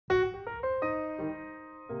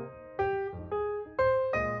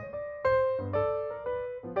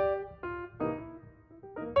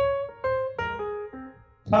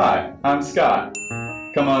Hi, I'm Scott.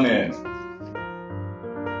 Come on in.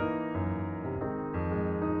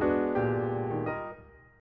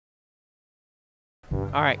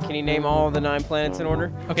 All right, can you name all the 9 planets in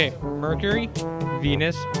order? Okay, Mercury,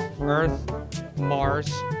 Venus, Earth, Mars.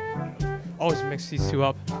 Always mix these two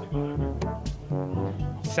up.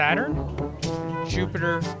 Saturn,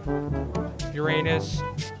 Jupiter, Uranus,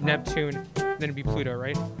 Neptune, then it'd be Pluto,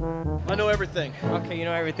 right? I know everything. Okay, you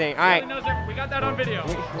know everything. All right. We got that on video.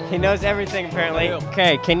 He knows everything, apparently.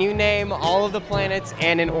 Okay, can you name all of the planets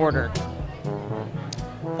and in order?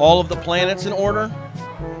 All of the planets in order?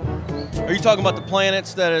 Are you talking about the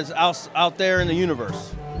planets that is out there in the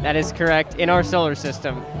universe? That is correct, in our solar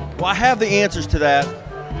system. Well, I have the answers to that,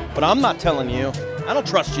 but I'm not telling you. I don't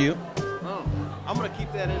trust you. Oh. I'm going to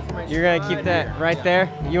keep that information. You're going to keep that right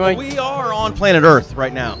there? You want? We are on planet Earth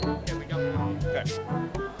right now. Okay, we got one. Okay.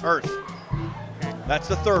 Earth. That's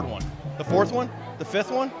the 3rd one. The 4th one? The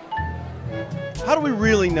 5th one? How do we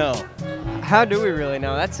really know? How do we really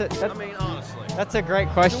know? I mean, honestly. That's a great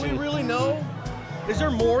question. Do we really know? Is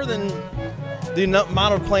there more than the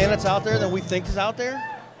amount of planets out there than we think is out there?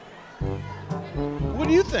 What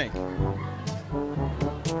do you think?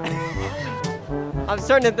 I'm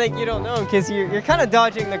starting to think you don't know because you're kind of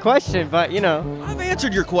dodging the question, but you know. I've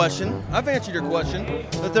answered your question.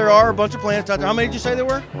 That there are a bunch of planets out there. How many did you say there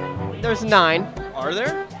were? There's 9. Are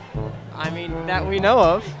there? I mean, that we know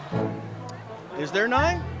of. Is there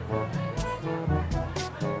 9? I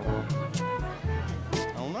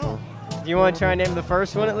don't know. Do you want to try and name the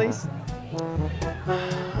first one at least?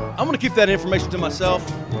 I'm going to keep that information to myself.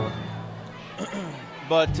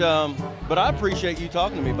 But I appreciate you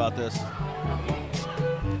talking to me about this.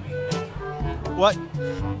 What?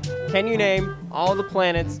 Can you name all the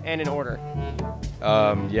planets and in order?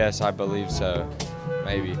 Yes, I believe so.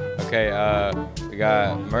 Maybe. Okay, we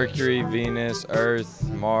got Mercury, Venus, Earth,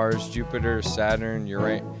 Mars, Jupiter, Saturn,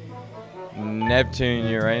 Neptune,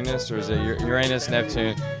 Uranus, or is it Uranus,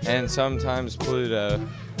 Neptune, and sometimes Pluto.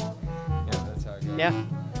 Yeah, that's how it goes. Yeah.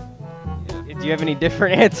 Do you have any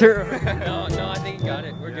different answer? No, I think you got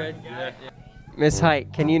it. We're good. Yeah. Miss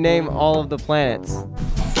Height, can you name all of the planets?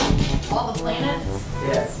 All the planets?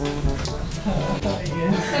 Yes.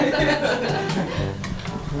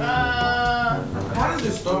 How does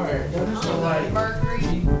it start?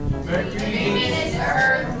 Mercury, Venus,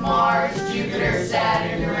 Earth, Mars, Jupiter,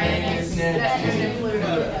 Saturn, Uranus, Neptune, and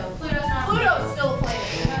Pluto. Pluto's still a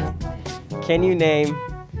planet. Can you name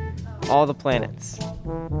all the planets?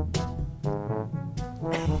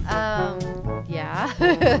 Yeah.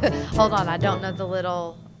 Hold on, I don't know the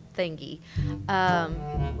little thingy.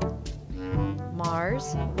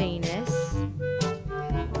 Mars, Venus,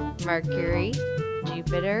 Mercury,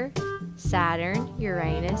 Jupiter, Saturn,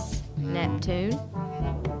 Uranus, Neptune,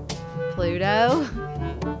 Pluto.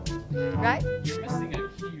 Right? You're missing a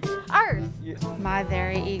key word. Earth. My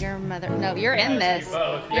very eager mother. No, you're in this.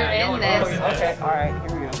 Both. You're in this. Okay, all right,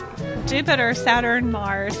 here we go. Jupiter, Saturn,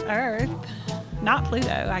 Mars, Earth. Not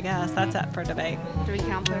Pluto, I guess. That's up for debate. Do we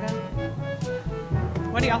count Pluto?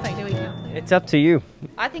 What do y'all think? Do we count Pluto? It's up to you.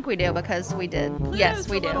 I think we do because we did. Pluto's Yes,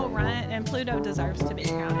 we a little do. runt, and Pluto deserves to be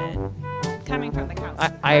counted. Coming from the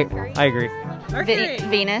council. I agree. Mercury,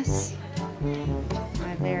 Venus.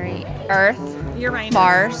 My very Earth. Uranus,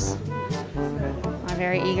 Mars. My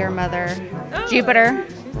very eager mother. Oh. Jupiter.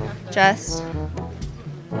 Just.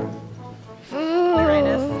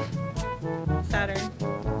 Uranus, Saturn.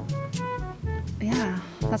 Yeah,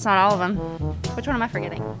 that's not all of them. Which one am I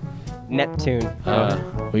forgetting? Neptune.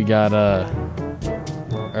 We got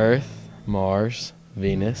Earth, Mars,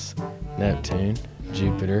 Venus, Neptune,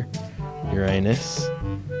 Jupiter, Uranus.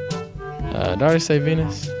 Did I already say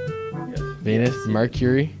Venus? Yes. Venus,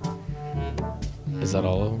 Mercury. Is that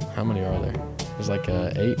all of them? How many are there? There's like 8.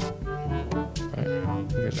 Right. I think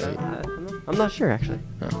there's 8. I'm not sure actually.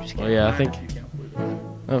 Oh. Well, yeah, I think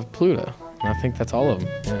of Pluto. I think that's all of them.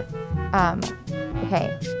 Yeah.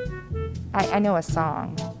 Okay. I know a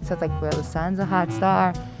song. So it's like, well, the sun's a hot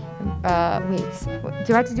star. Wait,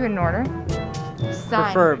 do I have to do it in order? Sun.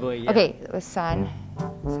 Preferably, yeah. Okay, it was sun.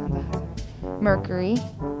 Sun's a hot star. Mercury,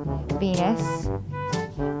 Venus,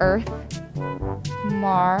 Earth,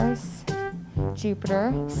 Mars,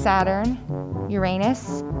 Jupiter, Saturn,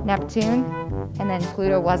 Uranus, Neptune, and then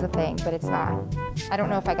Pluto was a thing, but it's not. I don't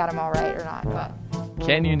know if I got them all right or not, but.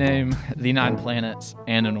 Can you name the 9 planets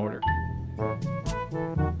and in order?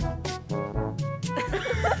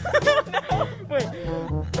 Wait.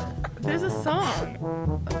 There's a song.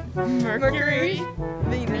 Mercury,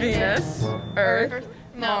 Venus, Earth,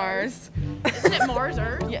 Mars. Isn't it Mars,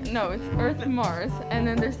 Earth? Yeah, no, it's Earth and Mars. And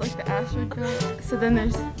then there's like the asteroid belt. So then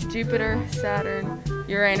there's Jupiter, Saturn,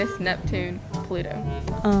 Uranus, Neptune, Pluto.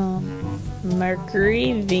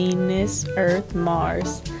 Mercury, Venus, Earth,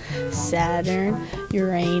 Mars, Saturn,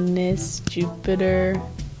 Uranus, Jupiter,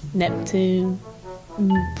 Neptune,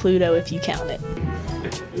 Pluto if you count it.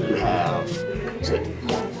 You have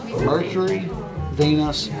Mercury,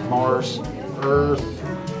 Venus, Mars, Earth.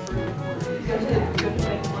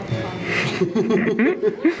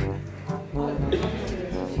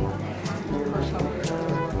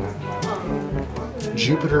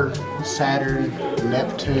 Jupiter, Saturn,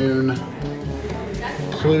 Neptune,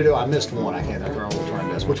 Pluto. I missed one. I can't remember which one I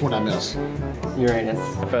missed. Which one did I miss?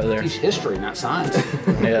 Uranus. Feather. Teach history, not science.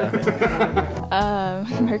 Yeah.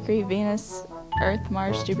 Mercury, Venus, Earth,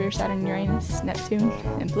 Mars, Jupiter, Saturn, Uranus, Neptune,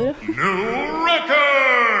 and Pluto. New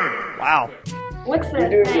record! Wow. What's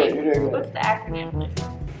the thing? What's the acronym?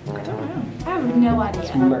 I don't know. I have no idea.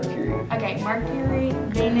 It's Mercury. Okay, Mercury,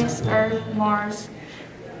 Venus, Earth, Mars,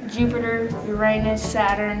 Jupiter, Uranus,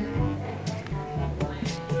 Saturn.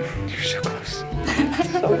 You're so close.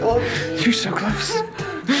 So close. You're so close.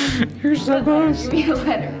 You're so close. Give me a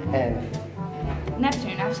letter. N.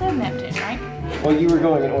 Neptune. I've said Neptune, right? Well, you were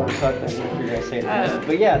going in order, so I think you were going to say that.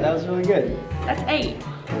 But yeah, that was really good. That's 8.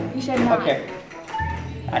 You said 9. Okay.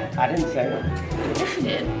 I didn't say it. Yes, you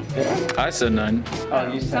did. Did I? I said 9. Oh,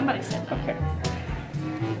 you said. Somebody said 9. Okay.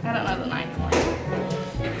 I don't know the 9th one.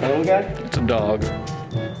 The little guy? It's a dog.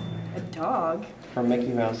 A dog? From Mickey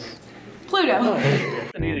Mouse. Pluto.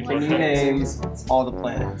 Can you name all the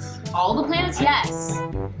planets? All the planets? Yes.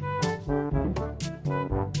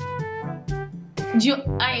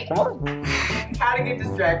 Come on. Gotta get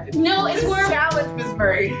distracted. No, it's where. Challenge, Miss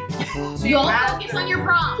Murray. You'll focus on your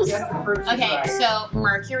prompts. Yes, the first is Okay, right. so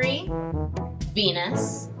Mercury,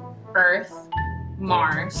 Venus, Earth,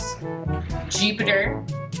 Mars, Jupiter,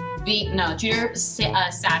 Jupiter,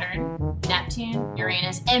 Saturn, Neptune,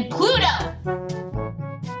 Uranus, and Pluto.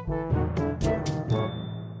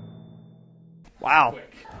 Wow.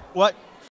 What?